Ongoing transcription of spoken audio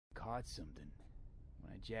got something.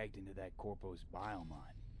 When I jagged into that Corpo's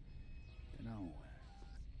biomod. Dunno,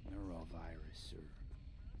 neurovirus or...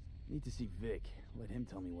 Need to see Vic. Let him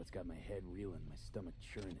tell me what's got my head reeling, my stomach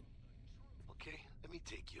churning. Okay, let me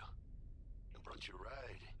take you. I brought you a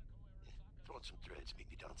ride. Throw on some threads, meet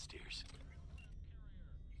me downstairs.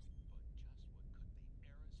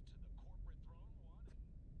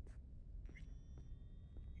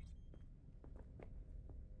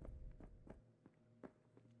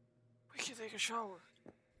 We can take a shower.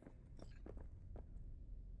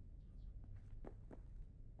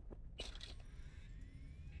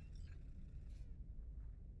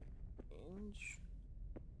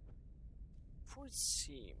 For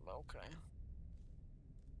seam, okay.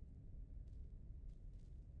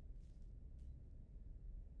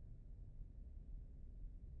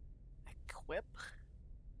 Equip.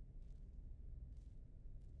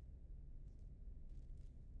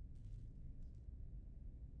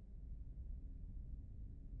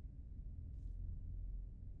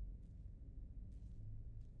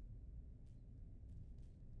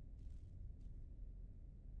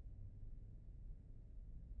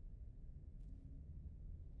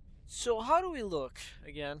 So how do we look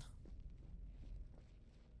again?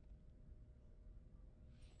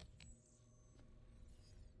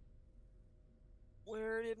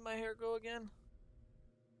 Where did my hair go again?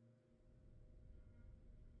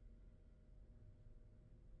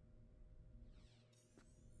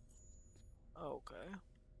 Okay.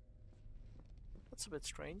 That's a bit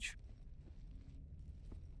strange.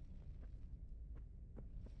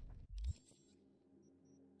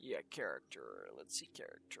 Yeah, character. Let's see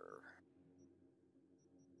character.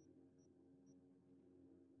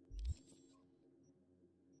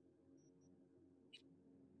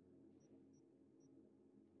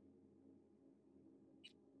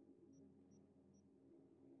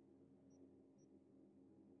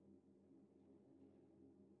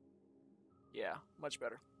 Yeah, much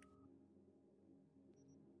better.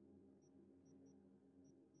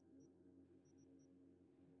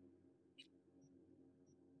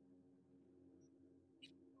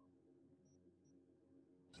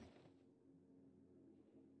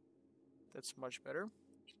 That's much better.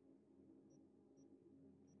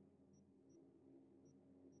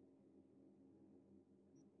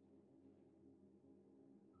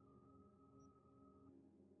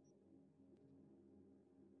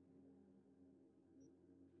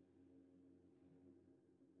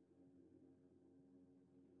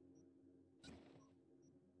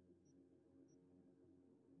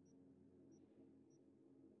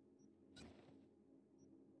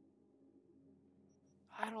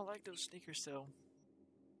 I don't like those sneakers though.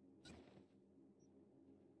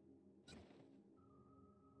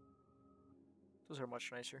 Those are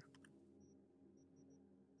much nicer.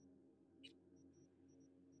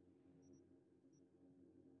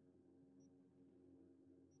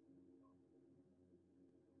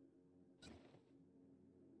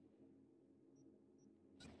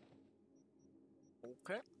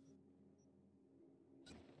 Okay.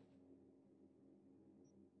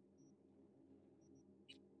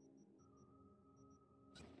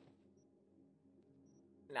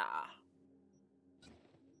 Nah.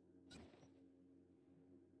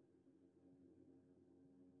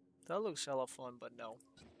 That looks hella fun, but no.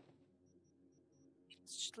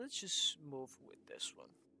 Let's just move with this one.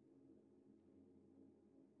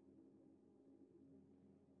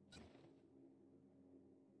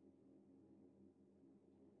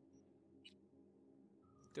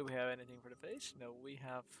 Do we have anything for the face? No, we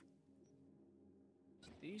have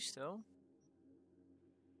these though.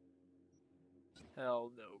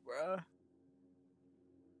 Hell no, bruh.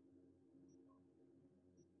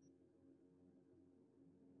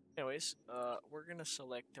 Anyways, we're gonna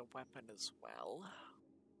select a weapon as well.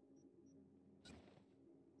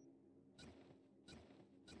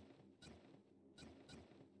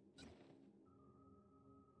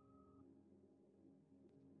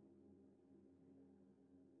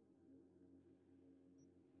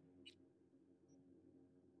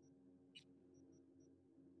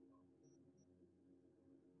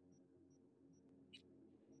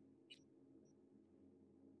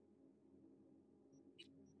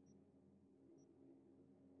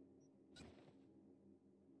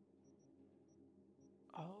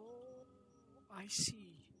 Oh, I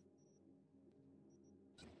see.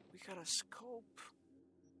 We got a scope.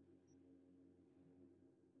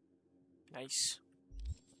 Nice.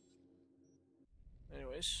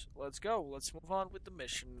 Anyways, let's go. Let's move on with the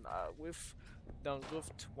mission. We've done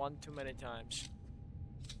goofed one too many times.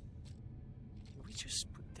 Can we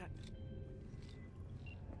just put that?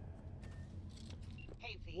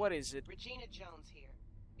 Hey, V. What is it? Regina Jones here.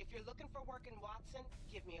 If you're you're looking for work in Watson,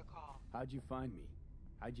 give me a call. How'd you find me?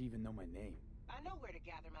 How'd you even know my name? I know where to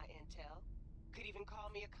gather my intel. Could even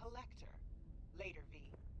call me a collector. Later, V.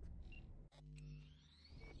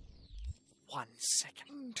 1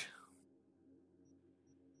 second.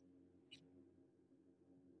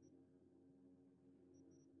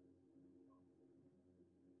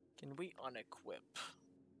 Can we unequip?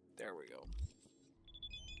 There we go.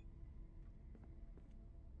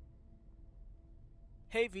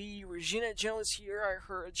 Hey V, Regina Jones here. I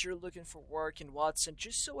heard you're looking for work in Watson.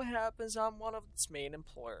 Just so happens I'm one of its main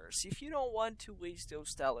employers. If you don't want to waste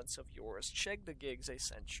those talents of yours, check the gigs I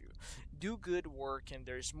sent you. Do good work and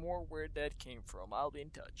there's more where that came from. I'll be in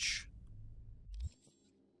touch.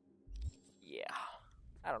 Yeah,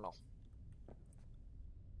 I don't know.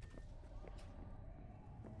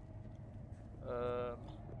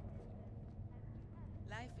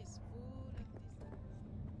 Life is full of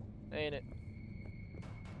this. Ain't it?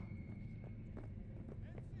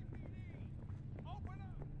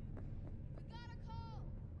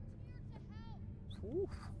 Oof.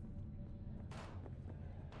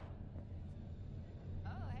 Oh,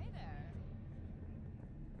 hey there.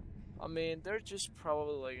 I mean, they're just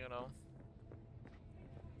probably like, you know.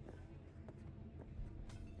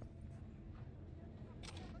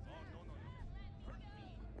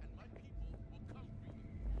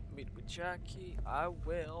 Meet with Jackie. I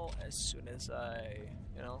will as soon as I,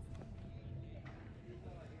 you know.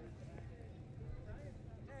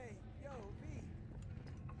 Hey, yo, V.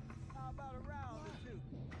 How about a round or two?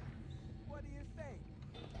 What do you say?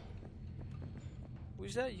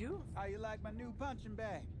 Was that you? How you like my new punching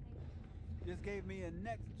bag? Just gave me a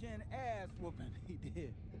next-gen ass whooping, he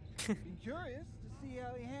did. Be curious to see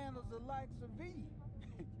how he handles the likes of V.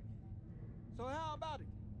 So how about it?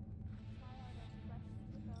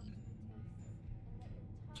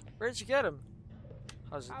 Where'd you get him?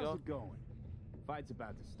 How's it How's going? it going? Fight's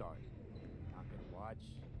about to start. Not gonna watch,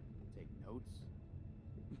 take notes.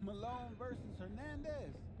 Malone versus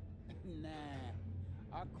Hernandez? Nah.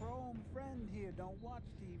 Our chrome friend here don't watch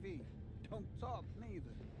TV. Don't talk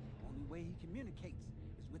neither. Only way he communicates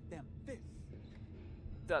is with them fists.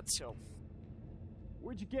 That's so.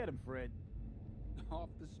 Where'd you get him, Fred? Off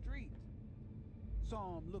the street.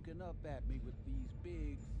 Saw him looking up at me with these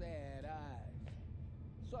big, sad eyes.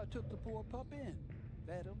 So I took the poor pup in.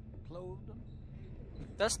 Fed him, clothed him.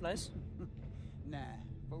 That's nice. Nah,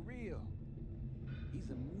 for real. He's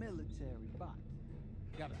a military bot.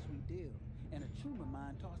 Got a sweet deal. And a tumor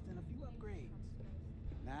mine tossed in a few upgrades.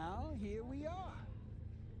 Now, here we are.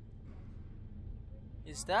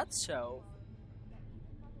 Is that so?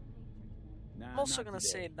 Nah, I'm also not gonna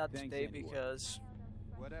today. say not Thanks today anyway. because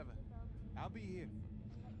Whatever. I'll be here.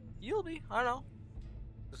 you'll be. I know.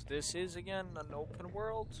 Because this is again an open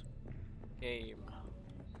world game.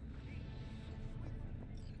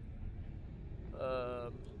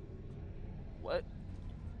 What?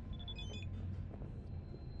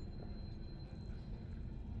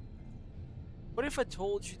 What if I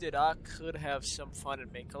told you that I could have some fun and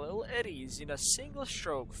make a little eddies in a single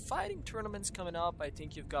stroke? Fighting tournaments coming up, I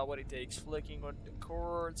think you've got what it takes, flicking on the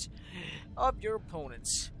chords of your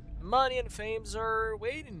opponents. Money and fames are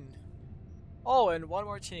waiting. Oh, and one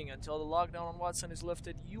more thing, until the lockdown on Watson is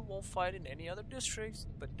lifted, you won't fight in any other districts,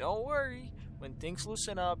 but don't worry, when things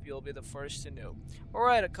loosen up, you'll be the first to know.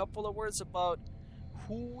 Alright, a couple of words about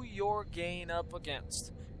who you're going up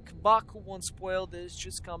against. 𝒘𝒂𝒕𝒄𝒉𝒊𝒏𝒈 won't spoil this,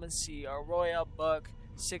 just come and see. A royal bug,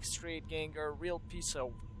 6th straight gang, a real piece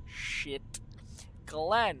of shit.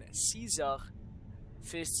 Clan Caesar,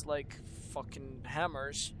 fists like fucking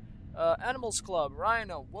hammers. Animals Club,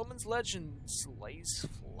 Rhino, Woman's Legend, lays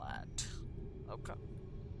flat. Okay.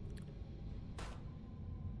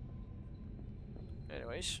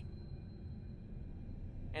 Anyways.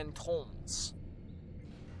 And Toms,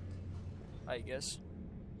 I guess.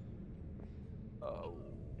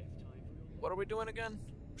 What are we doing again?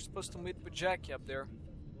 We're supposed to meet with Jackie up there.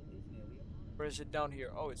 Or is it down here?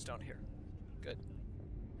 Oh, it's down here. Good.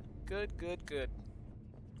 Good, good, good.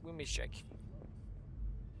 We miss Jackie.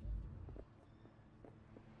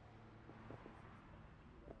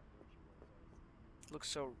 Looks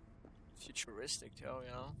so futuristic, too,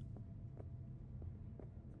 you know?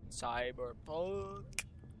 Cyberpunk.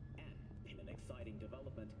 In an exciting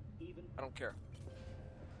development, even I don't care.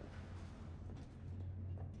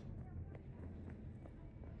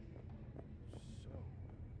 So,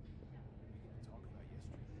 we get to talk about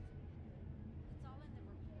yesterday. It's all in the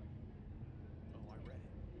report. Oh, I read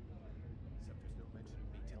it. Except there's no mention of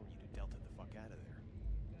me telling you to delta the fuck out of there.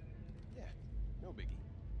 Yeah, no biggie.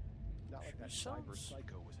 Not like that cyber Sounds-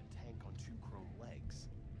 psycho was a tank on 2 chrome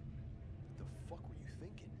legs. What the fuck were you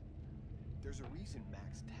thinking? There's a reason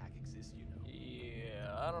Max TAC exists, you know.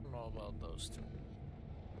 Yeah, I don't know about those two.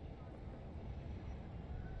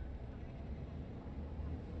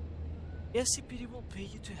 The SCPD will pay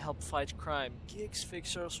you to help fight crime. Gigs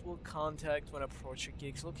fixers will contact when approach your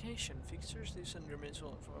gig's location. Fixers listen remains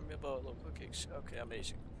will inform me about local gigs. Okay,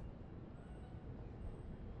 amazing.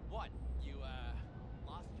 What? You,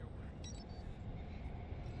 lost your way?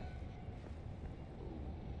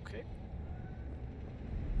 Okay.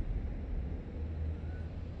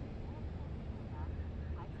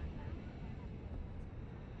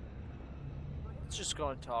 Let's just go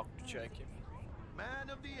and talk to Jackie. Man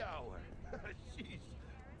of the hour. Jeez,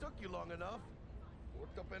 took you long enough.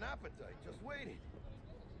 Worked up an appetite, just waiting.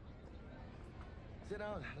 Sit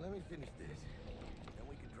down, let me finish this. Then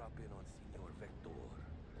we can drop in on Senor Viktor.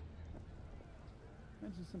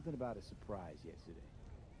 Mentioned something about a surprise yesterday.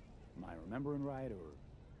 Am I remembering right, or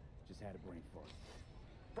just had a brain fart?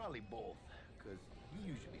 Probably both, because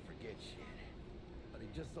you usually forget shit. But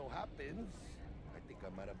it just so happens, I think I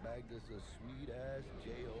might have bagged us a sweet-ass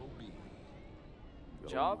J.O.B.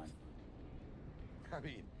 Job? I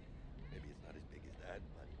mean, maybe it's not as big as that,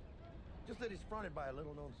 but just that it's fronted by a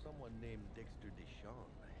little-known someone named Dexter DeShawn.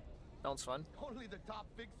 Sounds fun. Only the top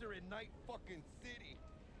fixer in Night fucking City.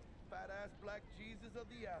 Fat-ass black Jesus of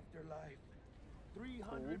the afterlife.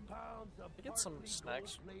 300 pounds of Get some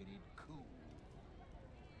snacks. gold-plated cool.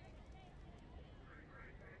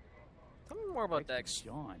 Tell me more about Dex.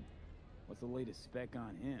 John, what's the latest spec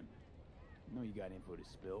on him? I know you got info to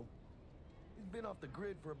spill. He's been off the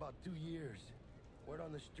grid for about 2 years. Word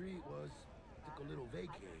on the street was took a little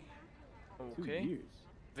vacay. Okay. 2 years.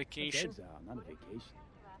 Vacation? That's exile, not a vacation.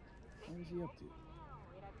 What was he up to?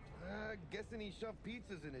 Guessing he shoved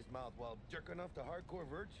pizzas in his mouth while jerking off to hardcore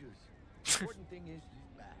virtues. The important thing is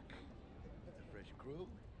he's back. It's a fresh crew,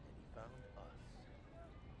 and he found us.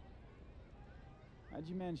 How'd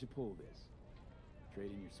you manage to pull this?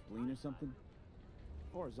 Trading your spleen or something?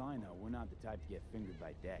 As far as I know, we're not the type to get fingered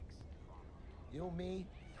by Dex. You know me?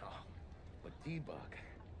 Oh, but T-Bug,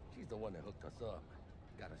 she's the one that hooked us up.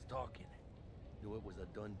 Got us talking. Knew it was a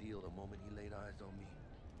done deal the moment he laid eyes on me.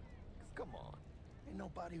 'Cause come on, ain't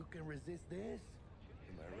nobody who can resist this.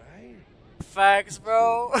 Am I right? Facts,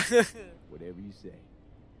 bro. Whatever you say.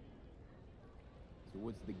 So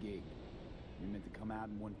what's the gig? You meant to come out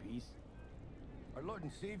in one piece? Our Lord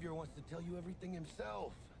and Savior wants to tell you everything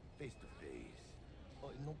himself, face to face.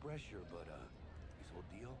 Oh, no pressure, but this whole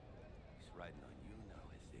deal is riding on you now,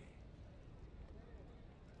 is it?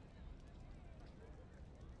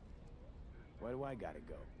 Why do I gotta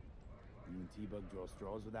go? You and T-Bug draw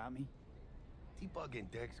straws without me? T-Bug and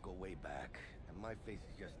Dex go way back, and my face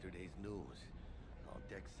is yesterday's news. Now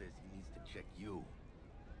Dex says he needs to check you,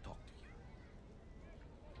 talk to you.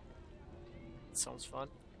 Sounds fun.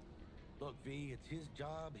 Look, V, it's his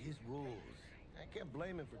job, his rules. I can't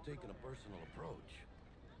blame him for taking a personal approach.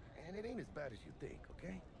 And it ain't as bad as you think,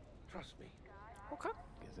 okay? Trust me. Okay.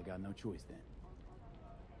 Guess I got no choice then.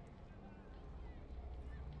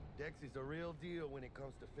 Dex is a real deal when it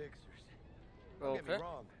comes to fixers. Don't get me Okay.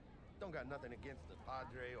 wrong. Don't got nothing against the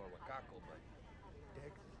Padre or Wakako, but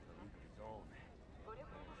Dex is in a league of his own.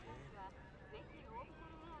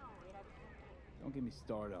 Don't get me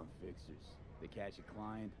started on fixers. They catch a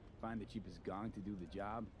client, find the cheapest gong to do the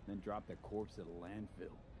job, then drop their corpse at a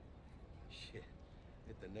landfill. Shit.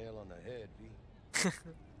 Hit the nail on the head, V.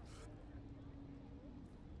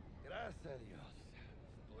 Gracias a Dios.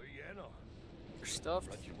 Estoy lleno. Your stuff.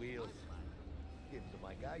 Brought your wheels. Gave them to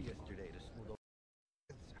my guy yesterday to smooth over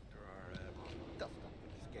after our dust up with the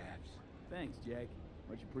scabs. Thanks, Jack.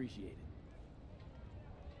 Much appreciated.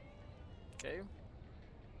 Okay.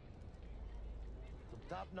 Some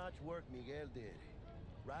top-notch work Miguel did.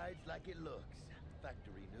 Rides like it looks.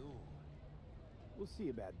 Factory new. We'll see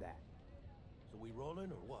about that. So we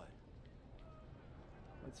rolling or what?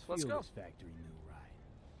 Let's Let's feel go. this factory new ride.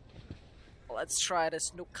 Let's try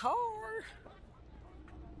this new car.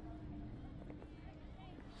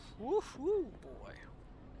 Woof woo, boy.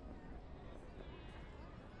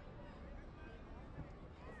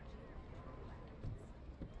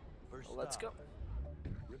 First Well, let's stop.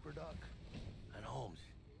 go. Ripper Duck. And Holmes.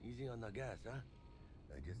 Easy on the gas, huh?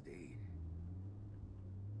 I just ate.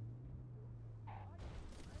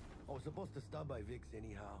 I was supposed to stop by Vic's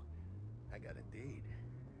anyhow. I got a date.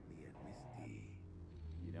 Me and Misty.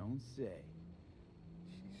 You don't say.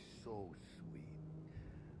 She's so sweet.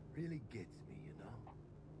 Really gets me, you know?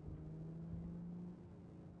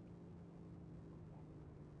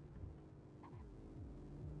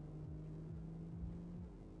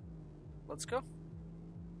 Let's go.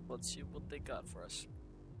 Let's see what they got for us.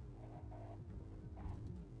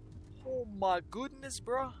 Oh my goodness,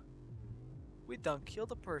 bro. We done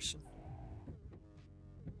killed a person.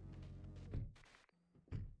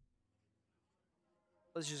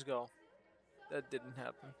 Let's just go. That didn't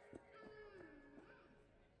happen.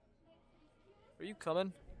 Are you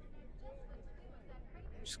coming?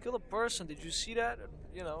 Just kill a person. Did you see that?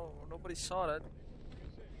 You know, nobody saw that.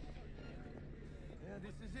 Yeah,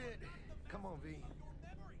 this is it. Come on, V.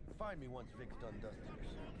 Find me once Vic's done dusting her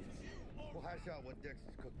circuits. We'll hash out what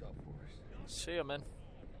Dexter's cooked up for us. See ya, man.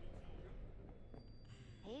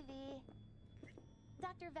 Hey, V.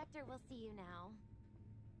 Dr. Vector will see you now.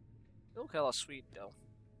 You look hella sweet, though.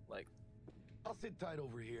 Like, I'll sit tight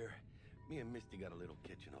over here. Me and Misty got a little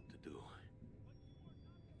catching up to do.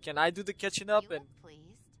 can I do the catching up? You And look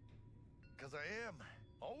pleased. Cause I am.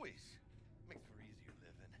 Always. Makes for easier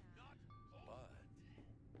living. But...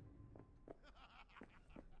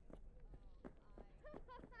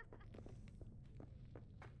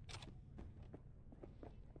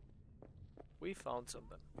 we found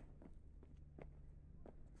something.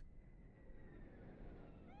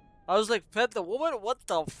 I was like, pet the woman? What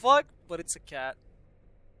the fuck? But it's a cat.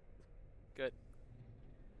 Good.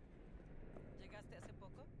 ¿Llegaste hace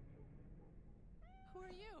poco? Who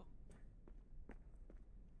are you?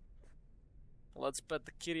 Let's pet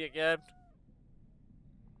the kitty again.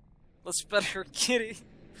 Let's pet her kitty.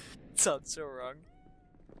 Sounds so wrong.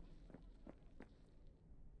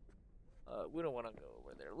 We don't want to go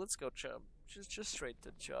over there. Let's go Chubb. Just straight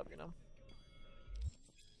to Chubb, you know?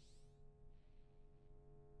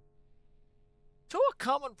 To a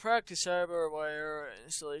common practice, cyberwire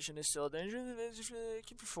installation is still dangerous.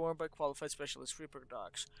 Can performed by qualified specialist Reaper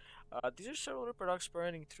dogs. These are several Reaper dogs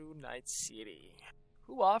burning through Night City,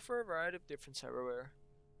 who offer a variety of different cyberware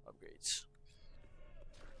upgrades.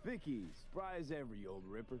 Vicky, spry as ever, you old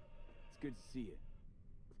ripper. It's good to see you.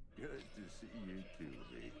 Good to see you too,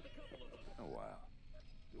 V. Oh, wow.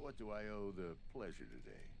 What do I owe the pleasure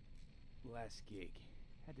today? Last gig.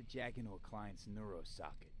 Had to jack into a client's neuro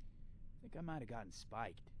socket. Think I might have gotten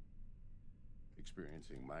spiked.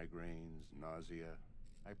 Experiencing migraines, nausea,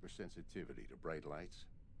 hypersensitivity to bright lights?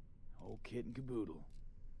 Whole kit and caboodle.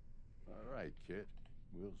 All right, Kit.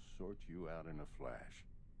 We'll sort you out in a flash.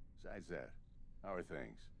 Besides that, how are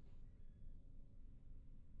things?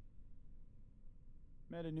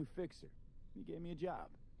 Met a new fixer. He gave me a job.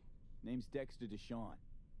 Name's Dexter DeShawn.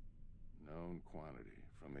 Known quantity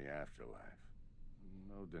from the afterlife.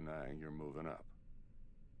 No denying you're moving up.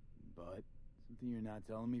 But, something you're not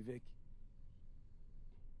telling me, Vic?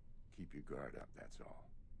 Keep your guard up, that's all.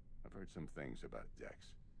 I've heard some things about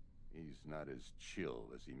Dex. He's not as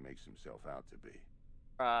chill as he makes himself out to be.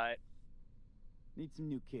 Right. Need some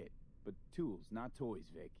new kit, but tools, not toys,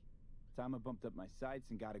 Vic. Time I bumped up my sights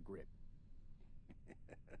and got a grip.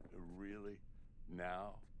 Really?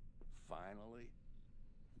 Now? Finally?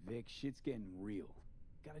 Vic, shit's getting real.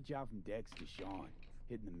 Got a job from Dex DeShawn,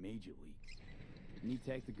 hitting the major leagues. Need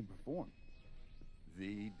tech that can perform.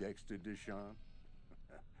 The Dexter DeShawn?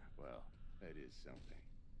 Well, that is something.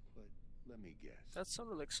 But let me guess. That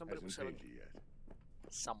sounded like somebody was Hasn't having paid you yet.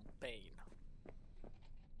 some pain.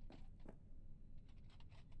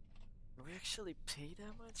 Do we actually pay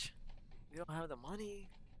that much? We don't have the money.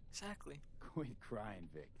 Exactly. Quit crying,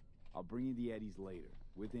 Vic. I'll bring you the eddies later,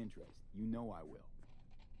 with interest. You know I will.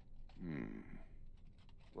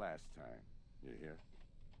 Last time. You hear?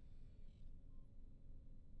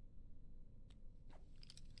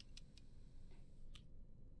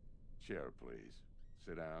 Chair, please.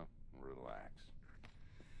 Sit down and relax.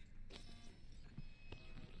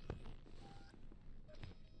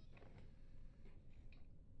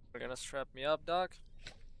 We're gonna strap me up, Doc?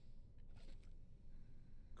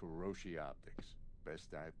 𝒘𝒂𝒕𝒄𝒉𝒊𝒏𝒈 optics.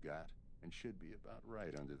 Best I've got, and should be about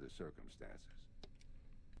right under the circumstances.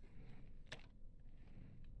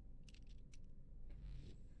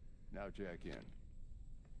 Now jack in.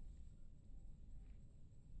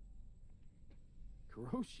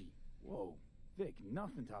 Kuroshi? Whoa. Vic,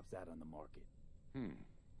 nothing tops that on the market.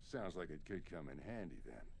 Sounds like it could come in handy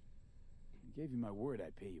then. I gave you my word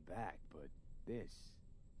I'd pay you back, but this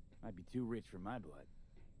might be too rich for my blood.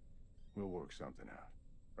 We'll work something out.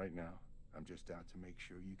 Right now, I'm just out to make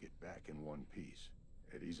sure you get back in one piece.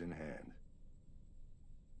 Eddie's in hand.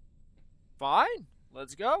 Fine.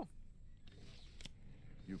 Let's go.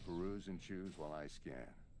 You peruse and choose while I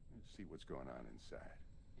scan. Let's see what's going on inside.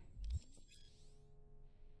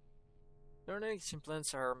 Neuronetics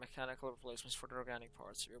implants are mechanical replacements for the organic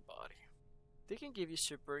parts of your body. They can give you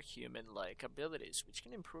superhuman-like abilities, which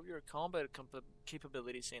can improve your combat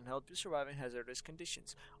capabilities and help you survive in hazardous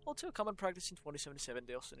conditions. Also a common practice in 2077,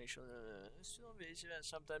 the destination still invasive and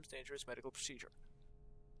sometimes dangerous medical procedure.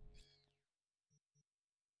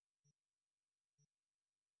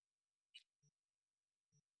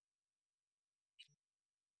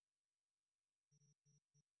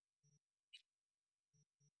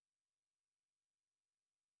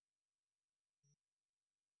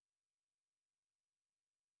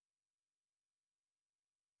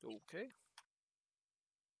 Okay.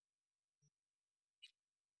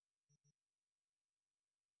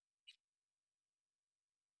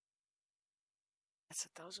 That's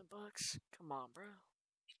 $1,000. Come on, bro.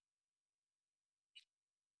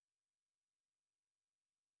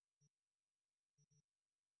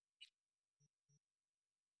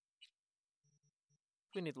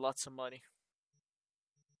 We need lots of money.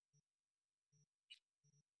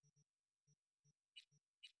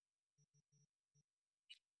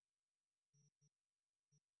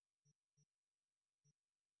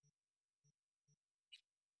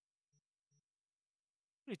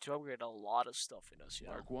 We need to upgrade a lot of stuff in us, you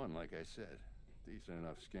know. Mark 1, like I said. Decent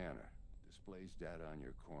enough scanner. Displays data on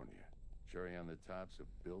your cornea. Cherry on the top's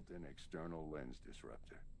a built-in external lens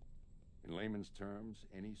disruptor. In layman's terms,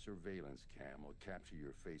 any surveillance cam will capture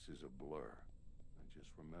your face as a blur. And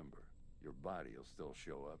just remember, your body will still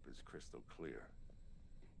show up as crystal clear.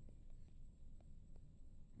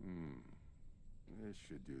 This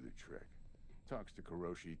should do the trick. Talks to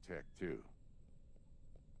𝒘𝒂𝒕𝒄𝒉𝒊𝒏𝒈 too.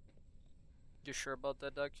 You sure about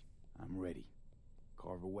that, Doug? I'm ready.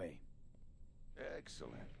 Carve away.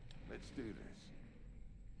 Excellent. Let's do this.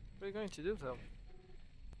 What are you going to do, though?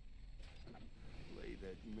 Lay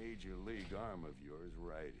that major league arm of yours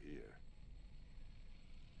right here.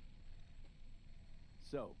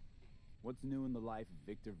 So, what's new in the life of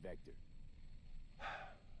Viktor Vektor?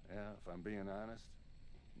 Yeah, if I'm being honest,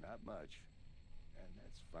 not much. And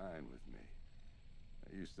that's fine with me.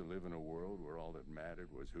 I used to live in a world where all that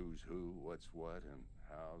mattered was who's who, what's what, and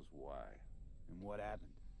how's why. And what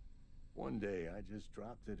happened? One day, I just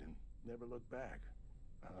dropped it and never looked back.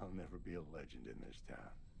 I'll never be a legend in this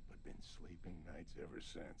town, but been sleeping nights ever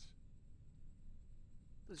since.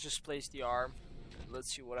 Let's just place the arm.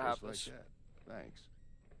 Let's see what Just happens. like that. Thanks.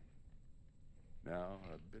 Now,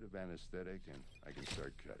 a bit of anesthetic and I can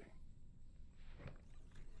start cutting.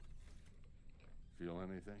 Feel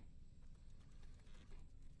anything?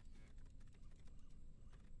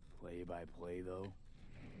 Play-by-play, though?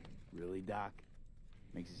 Really, Doc?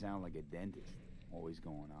 Makes it sound like a dentist. Always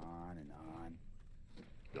going on and on.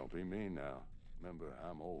 Don't be mean now. Remember,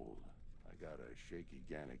 I'm old. I got a shaky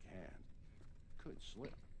Gannic hand. Could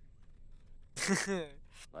slip.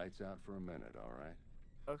 Lights out for a minute, all right?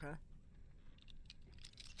 Okay.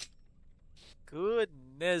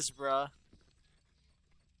 Goodness, bruh.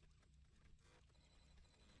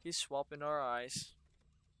 He's swapping our eyes.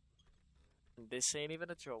 And this ain't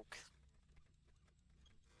even a joke.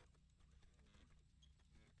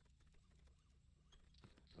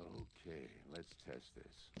 Okay, let's test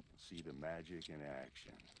this. See the magic in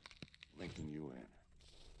action. Linking you in.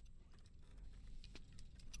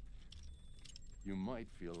 You might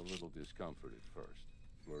feel a little discomfort at first.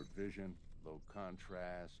 Blurred vision, low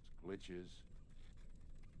contrast, glitches.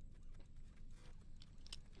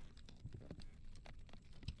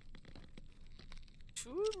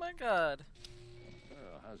 Oh my god.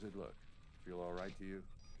 How's it look? Feel all right to you?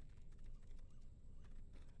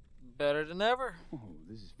 Better than ever. Oh,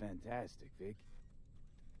 this is fantastic, Vic.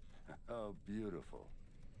 Oh, beautiful.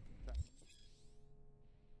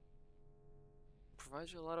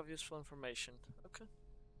 Provides you a lot of useful information. Okay.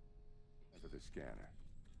 For the scanner.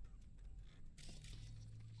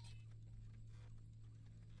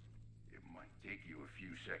 It might take you a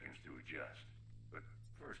few seconds to adjust, but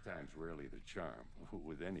first time's rarely the charm,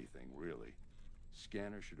 with anything, really.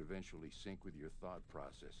 Scanner should eventually sync with your thought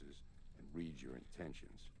processes and read your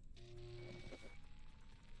intentions.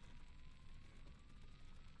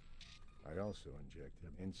 I also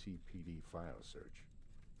injected NCPD file search.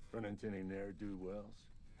 Run into any ne'er-do-wells?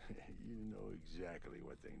 You know exactly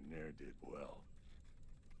what they ne'er did well.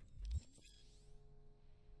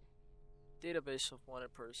 Database of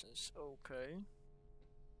wanted persons. Okay.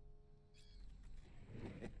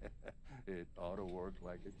 It ought to work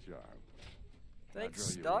like a charm.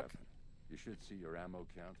 Thanks, Doc. Doc. You should see your ammo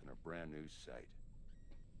count in a brand new sight.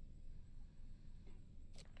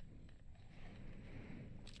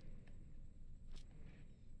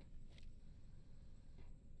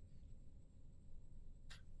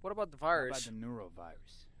 What about the How virus? about the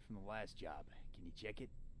neurovirus from the last job? Can you check it?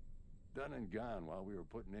 Done and gone while we were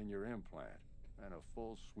putting in your implant. And a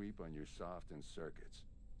full sweep on your soft and circuits.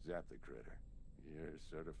 Zap the critter. You're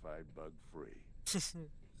certified bug-free.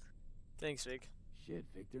 Thanks, Vic. Shit,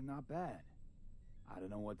 Victor, not bad. I don't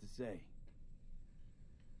know what to say.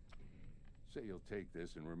 Say you'll take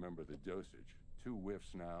this and remember the dosage. 2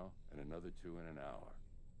 whiffs now, and another 2 in an hour.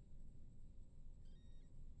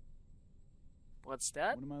 What's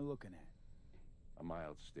that? What am I looking at? A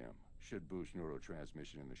mild stim. Should boost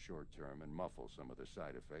neurotransmission in the short term and muffle some of the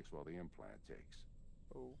side effects while the implant takes.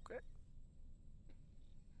 Okay.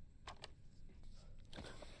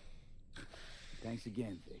 Thanks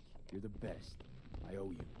again, Vic. You're the best. I owe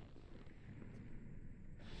you.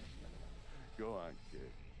 Go on,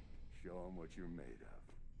 kid. Show them what you're made of.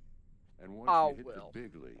 And once you hit the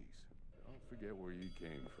big leagues, don't forget where you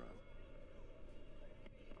came from.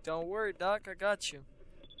 Don't worry, Doc. I got you.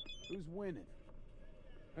 Who's winning?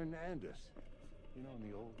 Hernandez. You know, in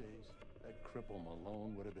the old days, that cripple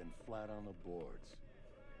Malone would have been flat on the boards.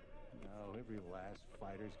 Now, every last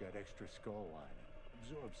fighter's got extra skull lining.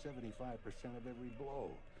 Absorbs 75% of every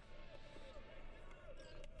blow.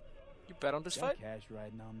 You bet on this fight? Cash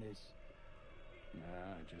riding on this?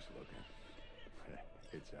 Nah, just looking.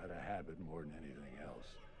 It's out of habit more than anything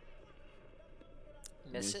else.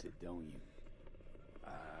 Miss it, don't you?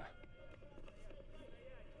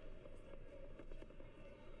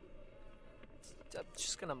 I'm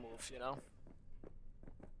just gonna move, you know?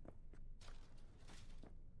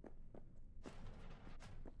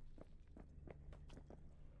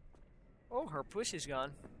 Oh, her pussy's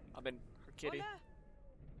gone. I mean, her kitty. Hola.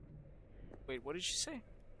 Wait, what did she say?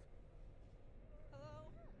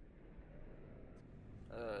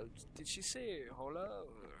 Hello? Did she say hola?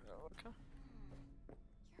 Okay.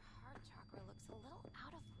 Your heart chakra looks a little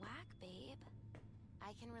out of whack, babe.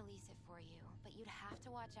 I can release it for you, but you'd have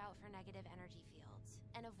to watch out for negative energy fields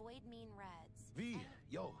and avoid mean reds. V,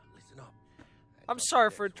 yo, listen up. I'm sorry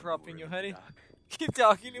for interrupting you, honey. Keep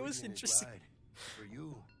talking, it was interesting. For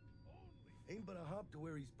you. Ain't but a hop to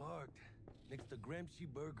where he's parked, next to 𝒂𝒏𝒌𝒔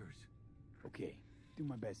Burgers. Okay, do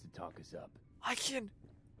my best to talk us up. I can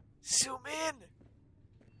zoom in.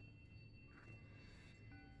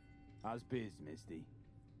 How's biz, Misty?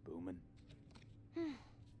 Booming?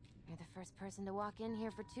 You're the first person to walk in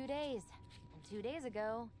here for 2 days. And 2 days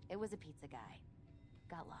ago, it was a pizza guy.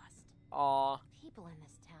 Got lost. Aw. People in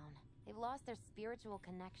this town, they've lost their spiritual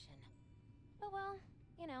connection. But well,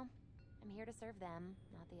 you know, I'm here to serve them,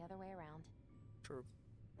 not the other way around. True.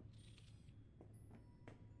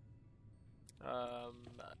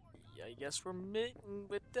 Yeah, I guess we're meeting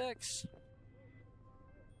with Dex.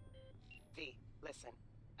 V, listen.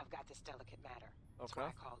 I've got this delicate matter. That's Okay. why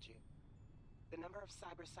I called you. The number of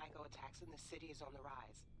cyber psycho attacks in the city is on the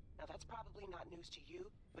rise. Now that's probably not news to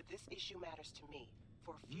you, but this issue matters to me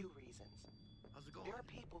for a few reasons. How's it going? There are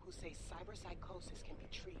people who say cyber psychosis can be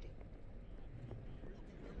treated.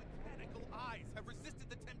 Your mechanical eyes have resisted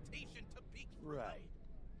the temptation to peek. Right.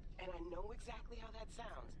 And I know exactly how that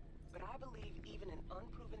sounds, but I believe even an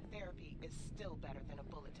unproven therapy is still better than a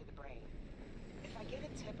bullet to the brain. If I get a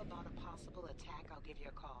tip about a possible attack, I'll give you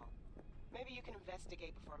a call. Maybe you can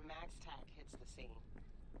investigate before MaxTac hits the scene.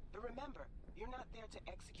 But remember, you're not there to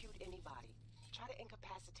execute anybody. Try to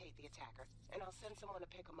incapacitate the attacker, and I'll send someone to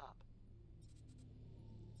pick him up.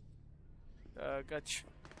 Gotcha.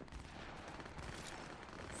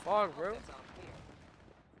 Fuck, bro. That's all clear.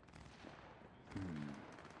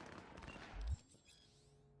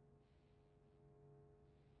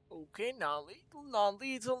 Okay,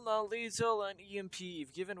 non-lethal, and EMP.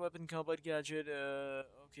 If given weapon combat gadget,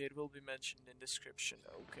 okay, it will be mentioned in description.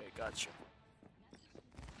 Okay, gotcha.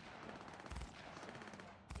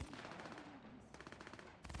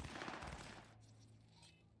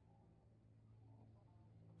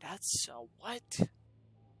 That's what?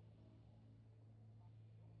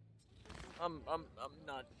 I'm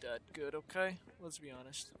not that good, okay? Let's be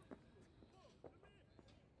honest.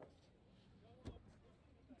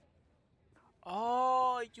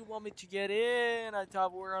 Oh, you want me to get in? I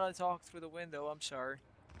thought we were gonna talk through the window. I'm sorry.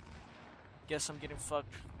 Guess I'm getting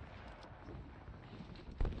fucked.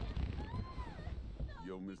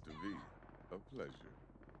 Yo, Mr. V, a pleasure.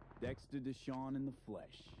 Dexter DeShawn in the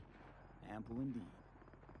flesh. Ample indeed.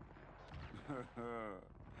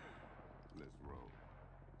 Let's roll.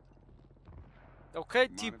 Okay,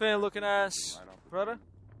 T-Pain looking ass, brother.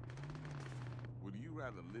 Would you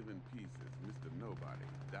rather live in peace as Mr. Nobody,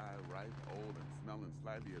 die ripe, old, and smelling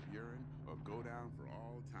slightly of urine, or go down for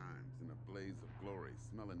all times in a blaze of glory,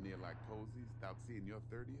 smelling near like posies, without seeing your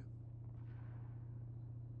 30th?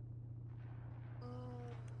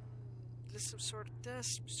 This some sort of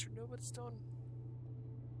test, Mr. Nobody's done.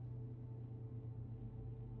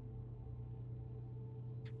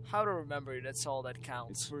 How to remember it, that's all that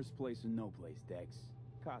counts. It's first place or no place, Dex.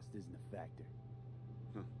 Cost isn't a factor.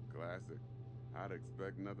 Classic. I'd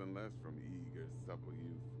expect nothing less from eager, supple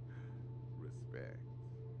youth. Respect.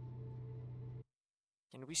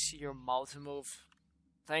 Can we see your mouth move?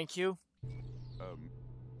 Thank you.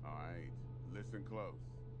 Alright. Listen close.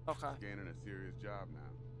 Okay. Scanning a serious job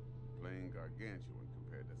now. Playing gargantuan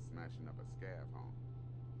compared to smashing up a scav home.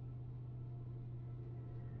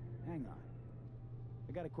 Hang on.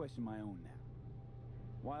 I gotta question my own now.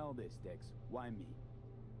 Why all this, Dex? Why me?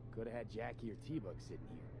 Could have had Jackie or T-Bug sitting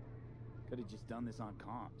here. Could have just done this on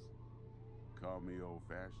comms. Call me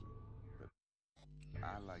old-fashioned, but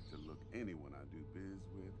I like to look anyone I do biz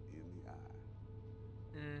with in the eye.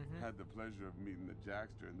 Had the pleasure of meeting the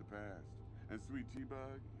Jackster in the past, and Sweet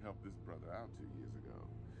T-Bug helped this brother out 2 years ago.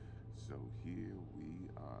 So here we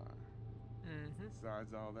are.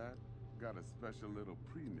 Besides all that, got a special little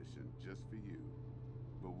pre-mission just for you,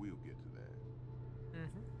 but we'll get to that.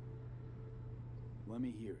 Let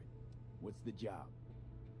me hear it. What's the job?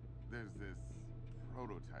 There's this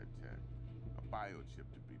prototype tech, a biochip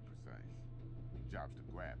to be precise. Job's to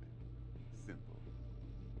grab it. Simple.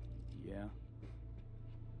 Yeah?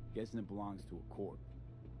 Guessing it belongs to a corp.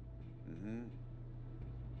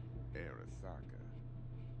 Arasaka.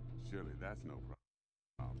 Surely that's no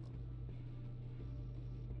problem.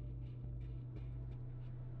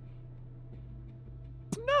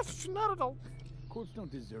 Not at all. Corps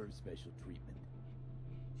don't deserve special treatment.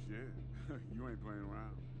 Shit, you ain't playing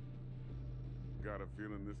around. Got a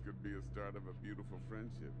feeling this could be a start of a beautiful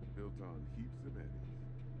friendship built on heaps of eddies.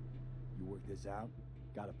 You work this out?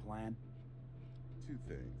 Got a plan? 2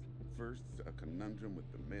 things. First, a conundrum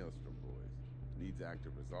with the Maelstrom boys. Needs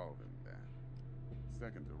active resolving that.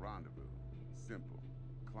 Second, a rendezvous. Simple.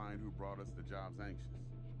 Client who brought us the job's anxious.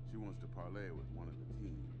 She wants to parlay with one of the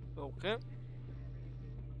team. Okay.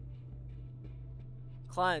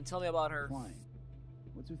 Client, tell me about her. Client.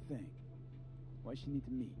 What's her thing? Why she need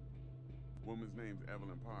to meet? Woman's name's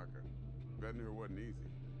Evelyn Parker. Betting her wasn't easy.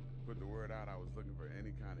 Put the word out I was looking for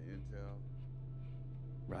any kind of intel.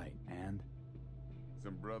 Right, and?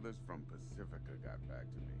 Some brothers from Pacifica got back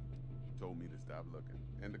to me. Told me to stop looking.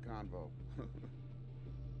 End of convo.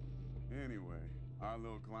 Anyway, our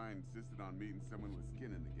little client insisted on meeting someone with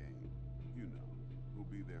skin in the game. You know,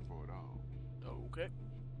 who'll be there for it all. Okay.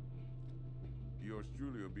 Yours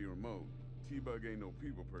truly will be remote. T-Bug ain't no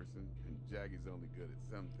people person, and Jaggy's only good at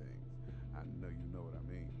some things. I know you know what I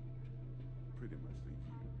mean. Pretty much leave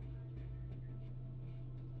you.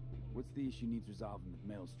 What's the issue needs resolving with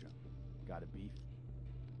Maelstrom? Got a beef?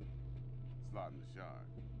 Slot in the shard.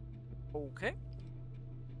 Okay.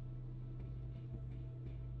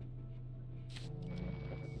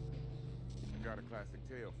 Got a classic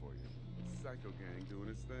tale for you. Psycho gang doing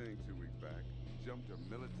its thing 2 weeks back. Jumped a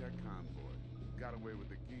Militech convoy. Got away with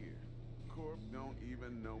the gear. Corp don't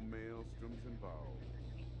even know Maelstrom's involved.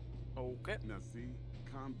 Okay. Now see,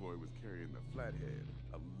 convoy was carrying the Flathead,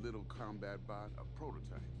 a little combat bot, a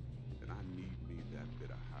prototype. And I need me that bit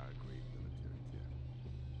of high-grade military tech.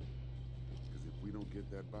 Because if we don't get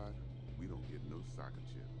that bot, we don't get no soccer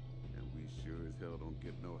chip. And we sure as hell don't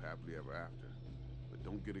get no happily ever after. But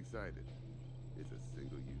don't get excited. It's a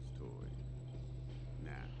single-use toy.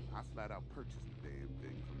 Now, I flat out purchased the damn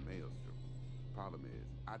thing from Maelstrom. Problem is,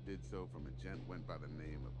 I did so from a gent went by the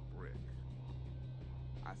name of Brick.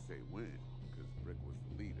 I say when, because Brick was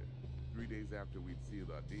the leader. 3 days after we'd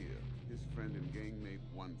sealed our deal, his friend and gangmate,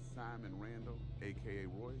 one Simon Randall, a.k.a.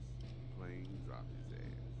 Royce, plain dropped his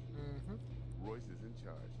ass. Royce is in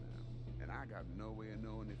charge now, and I got no way of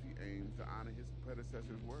knowing if he aims to honor his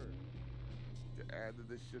predecessor's word. To add to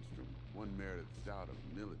this shitstorm, one Meredith Stout of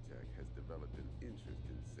Militech has developed an interest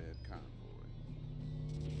in said convoy.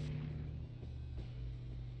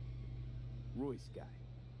 Royce guy.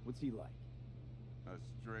 What's he like? A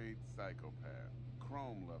straight psychopath.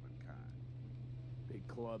 Chrome-loving kind. Big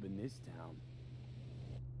club in this town.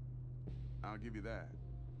 I'll give you that.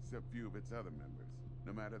 Except few of its other members,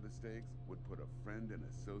 no matter the stakes, would put a friend and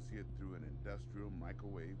associate through an industrial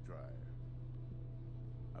microwave dryer.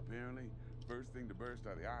 Apparently, first thing to burst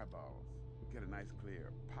are the eyeballs. Get a nice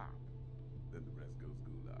clear pop. Then the rest goes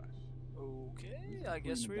goulash. Okay, I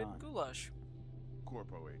guess we're in goulash.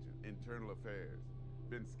 Corpo agent, internal affairs.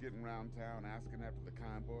 Been skidding around town asking after the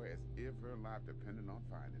convoy as if her life depended on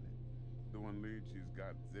finding it. The one lead she's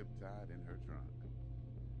got zip-tied in her trunk.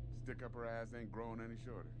 Stick up her ass ain't growing any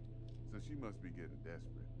shorter, so she must be getting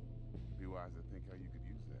desperate. Be wise to think how you could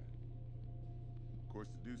use that. Of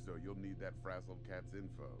course, to do so, you'll need that frazzled cat's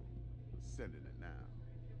info. Sending it now.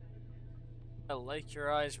 I like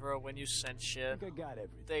your eyes, bro, when you send shit. I think I got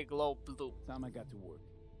everything. They glow blue. Time I got to work.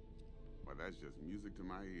 Well, that's just music to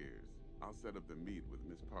my ears. I'll set up the meet with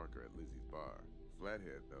Miss Parker at Lizzie's bar.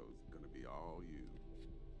 Flathead, though, is gonna be all you.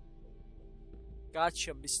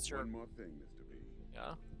 Gotcha, Mr. One more thing, Mr. B.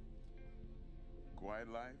 Yeah? Quiet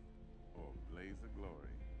life or blaze of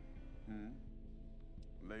glory?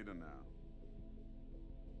 Later now.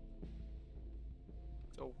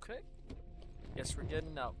 Okay. Guess we're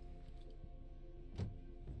getting out.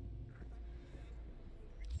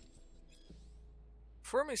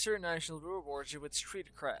 Performing certain actions rewards you with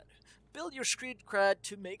street cred. build your street cred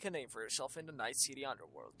to make a name for yourself in the Night City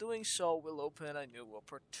underworld. Doing so will open a new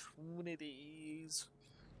opportunities.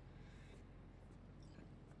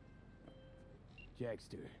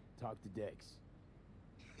 Dexter, talk to Dex.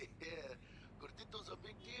 Yeah, Gordito's a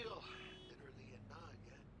big deal. Literally and not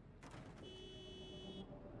yet.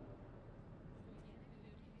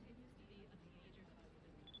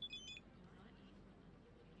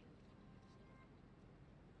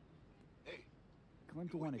 Hey.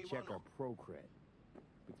 Claimed to want to check our pro cred.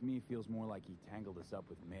 But to me it feels more like he tangled us up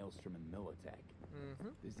with Maelstrom and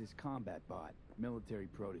𝒉𝒂𝒕𝒄𝒉𝒊𝒏𝒈. There's this combat bot, military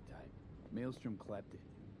prototype. Maelstrom clept it.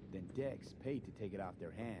 Then Dex paid to take it off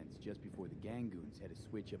their hands just before the Gangoons had a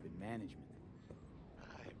switch up in management.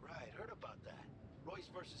 Right, heard about that. Royce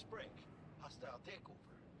versus Brick. Hostile takeover.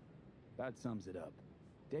 That sums it up.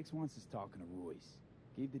 Dex wants us talking to Royce.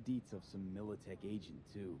 Gave the deets of some 𝒉𝒂𝒕𝒄𝒉𝒊𝒏𝒈 agent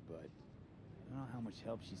too, but I don't know how much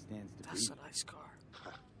help she stands to That's be. a nice car.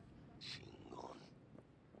 Chingon.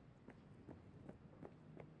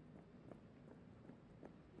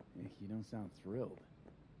 You don't sound thrilled.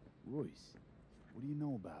 Royce, what do you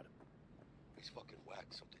know about him? He's fucking whack,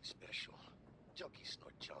 something special. Junkies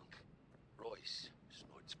snort junk. Royce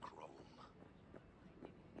snorts chrome.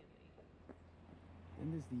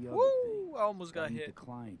 Then there's the other Woo! thing. I almost got meet hit. The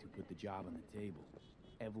client who put the job on the table,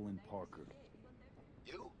 Evelyn Parker.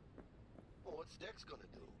 You? Well, what's Dex gonna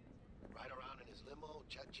do? Ride around in his limo,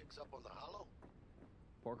 chat chicks up on the hollow?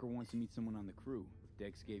 Parker wants to meet someone on the crew.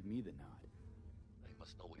 Dex gave me the nod. He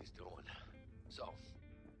must know what he's doing. So,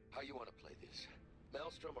 how you want to play this?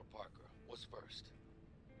 Maelstrom or Parker? What's first?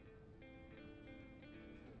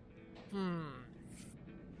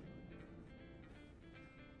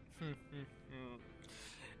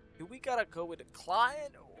 Do we gotta go with the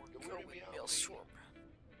client or go with Maelstrom?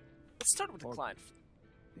 Let's start with the client. I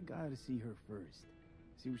think I ought to see her first.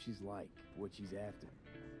 See what she's like, what she's after.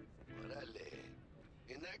 Orale.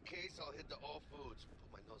 In that case, I'll hit the all foods.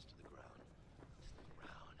 Put my nose to the ground. Stick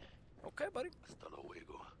around. Okay, buddy. Hasta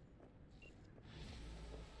luego.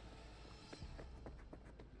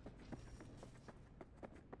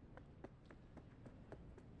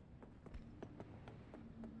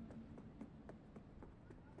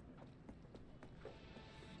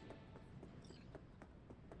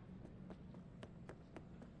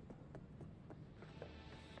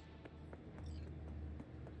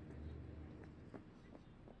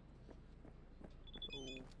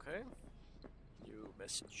 Okay. New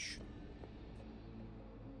message.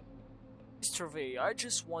 Mr. V, I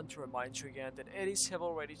just want to remind you again that eddies have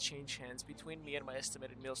already changed hands between me and my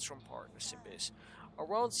estimated Maelstrom partners in this.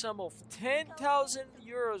 Around sum of 10,000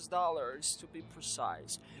 dollars to be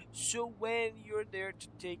precise. So when you're there to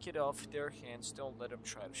take it off their hands, don't let them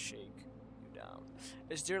try to shake you down,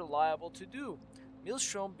 as they're liable to do.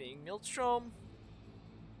 Maelstrom being Maelstrom.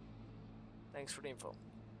 Thanks for the info.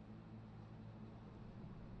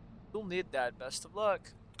 You'll need that. Best of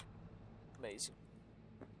luck. Amazing.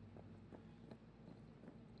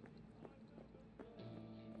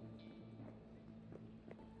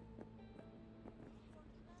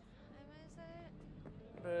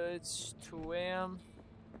 It's 2 a.m.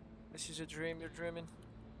 This is a dream you're dreaming.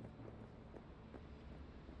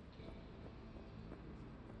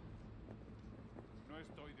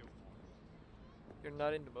 You're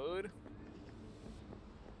not in the mood?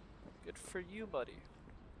 Good for you, buddy.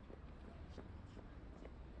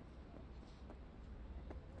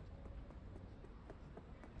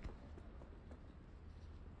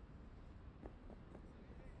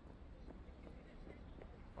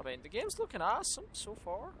 I mean, the game's looking awesome so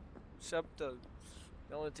far, except the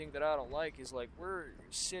only thing that I don't like is, like, we're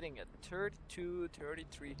sitting at 32,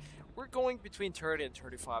 33. We're going between 30 and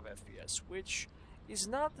 35 FPS, which is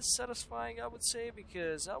not as satisfying, I would say,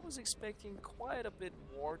 because I was expecting quite a bit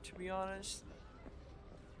more, to be honest.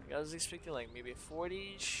 I was expecting, like, maybe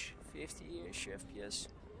 40-ish, 50-ish FPS.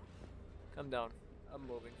 Come down. I'm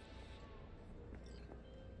moving.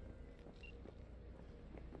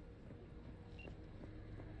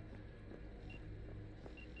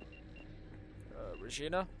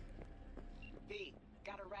 Regina? V,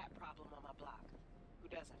 got a rat problem on my block. Who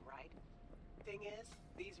doesn't, right? Thing is,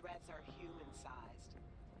 these rats are human-sized.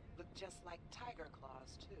 Look just like tiger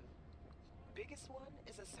claws, too. Biggest one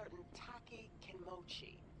is a certain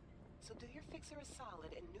𝒘𝒂𝒕𝒄𝒉𝒊𝒏𝒈. So do your fixer a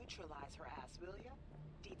solid and neutralize her ass, will ya?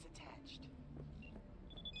 Deeds attached.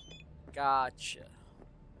 Gotcha.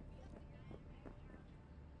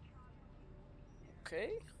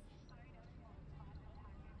 Okay.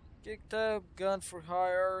 Kicked up, gun for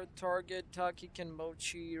hire, target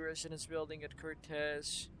𝒘𝒂𝒕𝒄𝒉𝒊𝒏𝒈, residence building at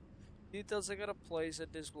Cortez. Details: I got a place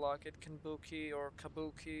at this block at Kenbuki or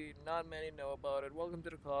Kabuki. Not many know about it. Welcome to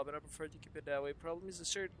the club, and I prefer to keep it that way. Problem is a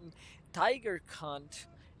certain tiger cunt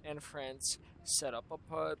and friends set up a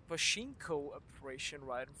pachinko operation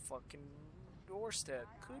right in fucking doorstep.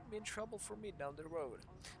 Could be in trouble for me down the road.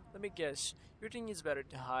 Let me guess. You think it's better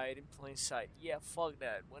to hide in plain sight? Yeah, fuck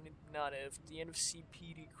that. When it, not if the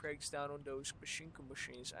NCPD cracks down on those pachinko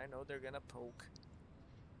machines, I know they're gonna poke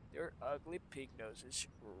their ugly pig noses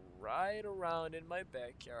right around in my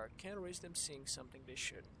backyard. Can't risk them seeing something they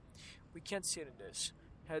shouldn't. We can't sit in this.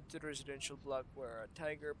 Head to the residential block where a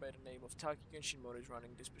tiger by the name of Taki Genshimoto is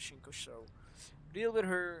running this pachinko show. Deal with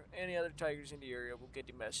her. Any other tigers in the area will get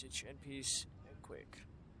the message. And peace and quick.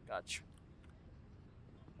 Gotcha.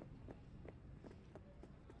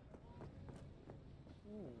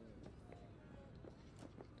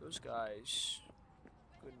 Those guys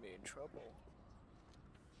could be in trouble.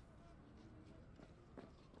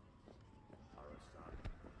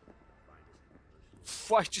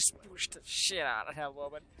 I just pushed the shit out of that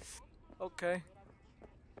woman. Okay.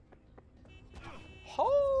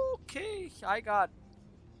 Okay, I got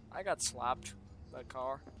slapped by a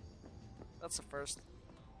car. That's the first.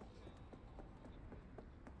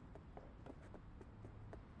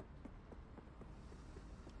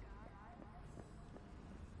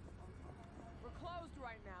 We're closed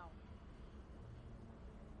right now.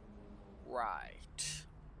 Right.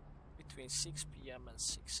 Between 6 p.m. and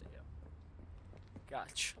 6 a.m.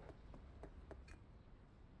 Gotcha.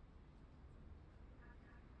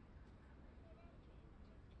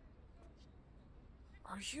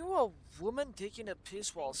 Are you a woman taking a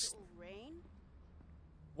piss while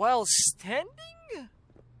standing?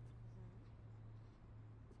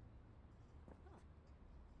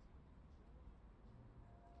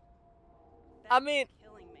 I mean,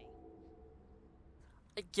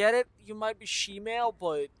 I get it. You might be she-male,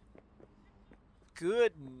 but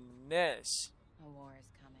goodness. A war is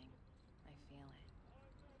coming. I feel it.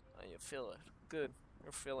 Oh, you feel it. Good.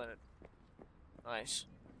 You're feeling it. Nice.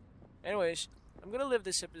 Anyways, I'm gonna leave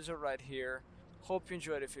this episode right here. Hope you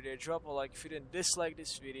enjoyed the video. Drop a like if you didn't dislike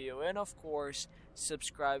this video. And of course,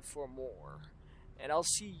 subscribe for more. And I'll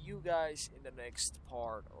see you guys in the next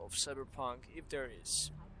part of Cyberpunk, if there is.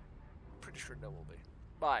 Pretty sure there will be.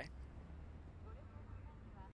 Bye.